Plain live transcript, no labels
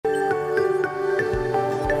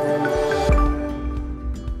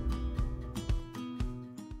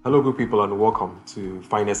Hello, good people, and welcome to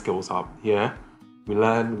Finest Skills Hub. Here, we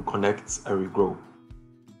learn, we connect, and we grow.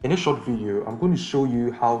 In this short video, I'm going to show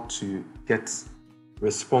you how to get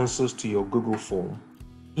responses to your Google form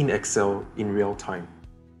in Excel in real time.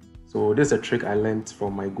 So this is a trick I learned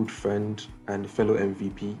from my good friend and fellow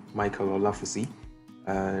MVP, Michael Olafusi,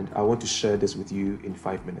 and I want to share this with you in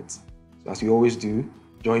 5 minutes. So as we always do,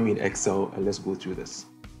 join me in Excel and let's go through this.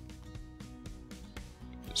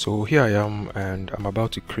 So here I am, and I'm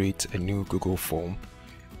about to create a new Google form.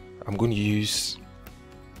 I'm going to use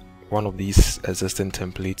one of these existing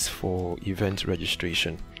templates for event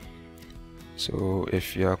registration. So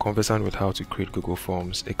if you are conversant with how to create Google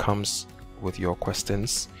Forms, it comes with your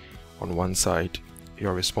questions on one side,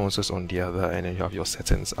 your responses on the other, and then you have your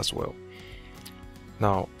settings as well.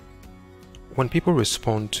 Now, when people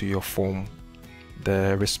respond to your form,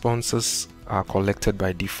 the responses are collected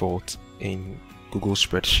by default in Google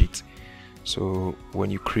spreadsheet. So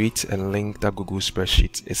when you create and link that Google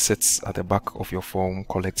spreadsheet, it sits at the back of your form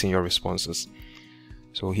collecting your responses.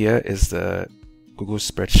 So here is the Google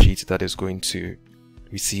spreadsheet that is going to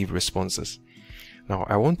receive responses. Now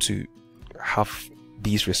I want to have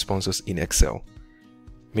these responses in Excel.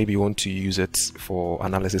 Maybe you want to use it for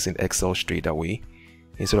analysis in Excel straight away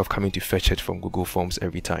instead of coming to fetch it from Google Forms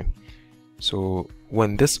every time. So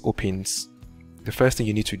when this opens, the first thing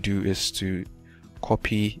you need to do is to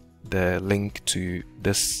copy the link to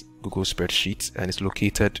this Google spreadsheet, and it's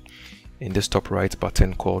located in this top right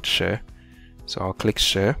button called share. So I'll click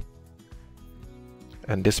share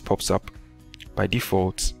and this pops up. By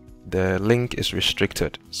default, the link is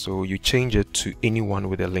restricted, so you change it to anyone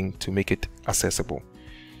with a link to make it accessible.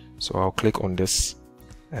 So I'll click on this,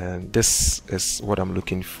 and this is what I'm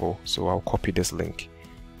looking for, so I'll copy this link.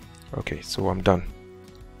 Okay, so I'm done.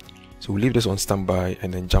 So we'll leave this on standby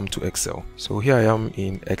and then jump to Excel. So here I am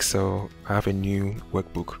in Excel. I have a new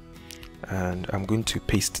workbook and I'm going to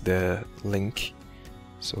paste the link.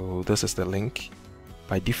 So this is the link.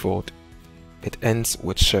 By default, it ends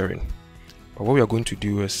with sharing. But what we are going to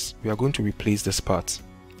do is we are going to replace this part.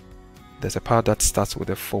 There's a part that starts with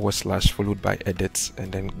a / followed by edit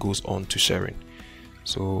and then goes on to sharing.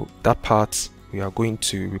 So that part, we are going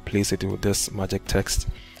to replace it with this magic text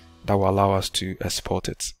that will allow us to export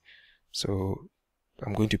it. So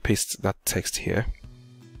I'm going to paste that text here.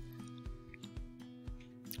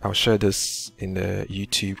 I'll share this in the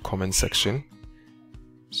YouTube comment section.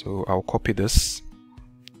 So I'll copy this,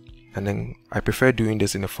 and then I prefer doing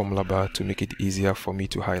this in the formula bar to make it easier for me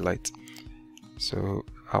to highlight. So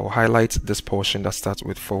I'll highlight this portion that starts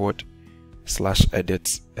with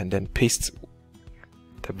 /edit and then paste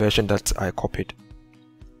the version that I copied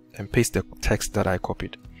and paste the text that I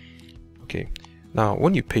copied. Okay. Now,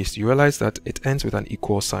 when you paste, you realize that it ends with an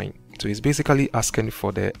equal sign. So it's basically asking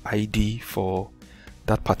for the ID for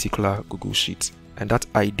that particular Google Sheet. And that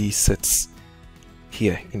ID sits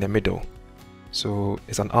here in the middle. So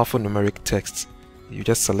it's an alphanumeric text. You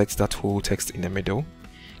just select that whole text in the middle,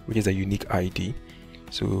 which is a unique ID.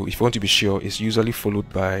 So if you want to be sure, it's usually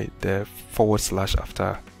followed by the /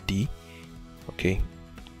 after D. Okay.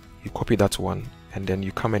 You copy that one and then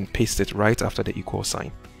you come and paste it right after the equal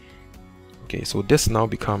sign. Okay, so this now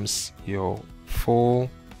becomes your full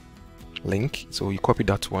link. So you copy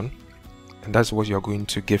that one, and that's what you're going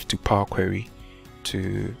to give to Power Query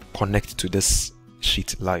to connect to this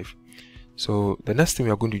sheet live. So the next thing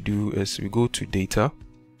we are going to do is we go to data,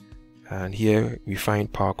 and here we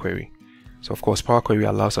find Power Query. So of course, Power Query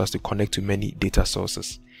allows us to connect to many data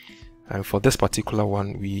sources. And for this particular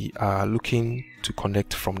one, we are looking to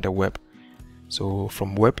connect from the web. So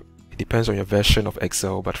from web, it depends on your version of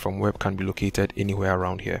Excel, but from web can be located anywhere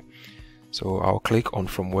around here. So I'll click on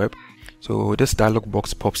from web. So this dialog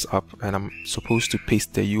box pops up and I'm supposed to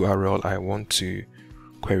paste the URL I want to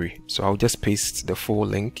query. So I'll just paste the full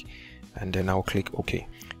link and then I'll click OK.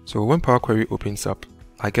 So when Power Query opens up,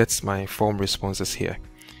 I get my form responses here.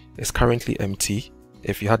 It's currently empty.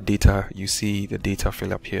 If you had data, you see the data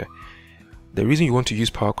fill up here. The reason you want to use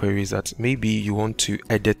Power Query is that maybe you want to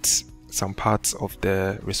edit some parts of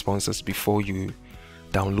the responses before you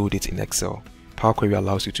download it in Excel. Power Query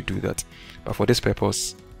allows you to do that, but for this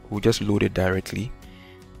purpose we'll just load it directly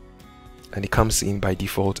and it comes in by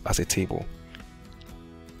default as a table.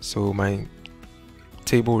 So my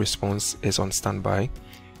table response is on standby,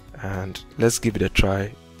 and let's give it a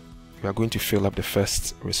try. We are going to fill up the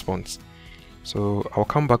first response. So I'll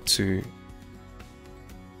come back to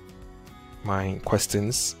my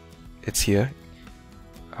questions. It's here.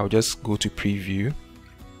 I'll just go to preview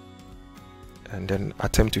and then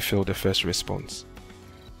attempt to fill the first response.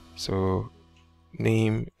 So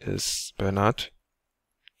name is Bernard.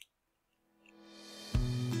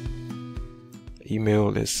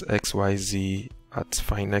 email is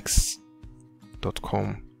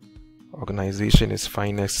xyz@finex.com. Organization is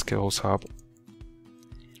Finex Skills Hub,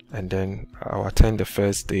 and then I'll attend the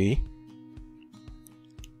first day.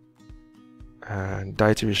 And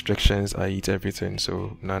dietary restrictions, I eat everything,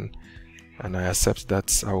 so none, and I accept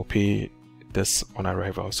that I will pay this on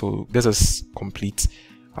arrival. So this is complete.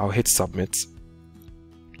 I'll hit submit.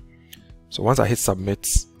 So once I hit submit,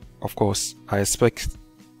 of course I expect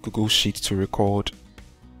Google Sheet to record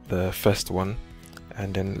the first one,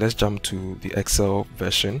 and then let's jump to the Excel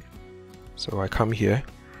version. So I come here,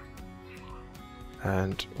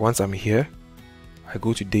 and once I'm here, I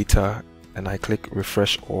go to data and I click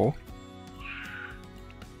refresh all,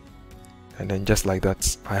 and then just like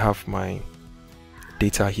that I have my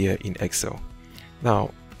data here in Excel. Now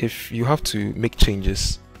if you have to make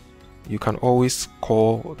changes, you can always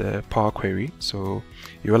call the Power Query. So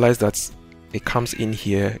you realize that it comes in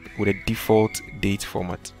here with a default date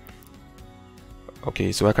format.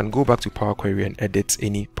 Okay, so I can go back to Power Query and edit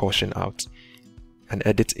any portion out, and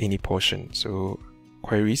edit any portion. So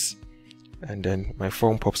queries, and then my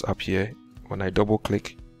form pops up here. When I double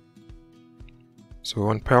click, so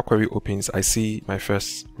when Power Query opens, I see my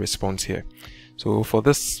first response here. So for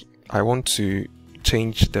this, I want to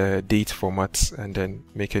change the date format and then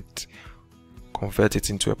convert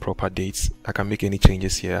it into a proper date. I can make any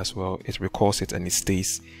changes here as well. It records it and it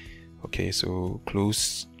stays. Okay, so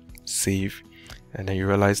close, save, and then you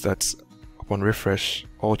realize that upon refresh,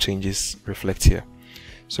 all changes reflect here.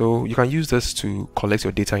 So you can use this to collect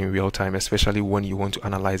your data in real time, especially when you want to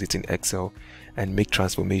analyze it in Excel and make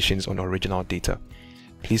transformations on original data.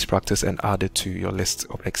 Please practice and add it to your list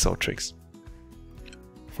of Excel tricks.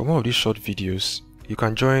 For more of these short videos, you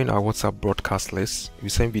can join our WhatsApp broadcast list. We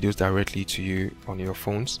send videos directly to you on your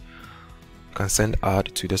phones. You can send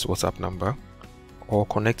ad to this WhatsApp number, or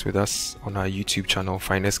connect with us on our YouTube channel,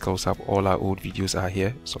 Finex Skills Hub. All our old videos are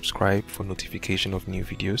here. Subscribe for notification of new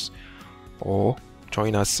videos, or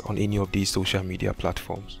join us on any of these social media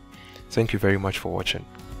platforms. Thank you very much for watching.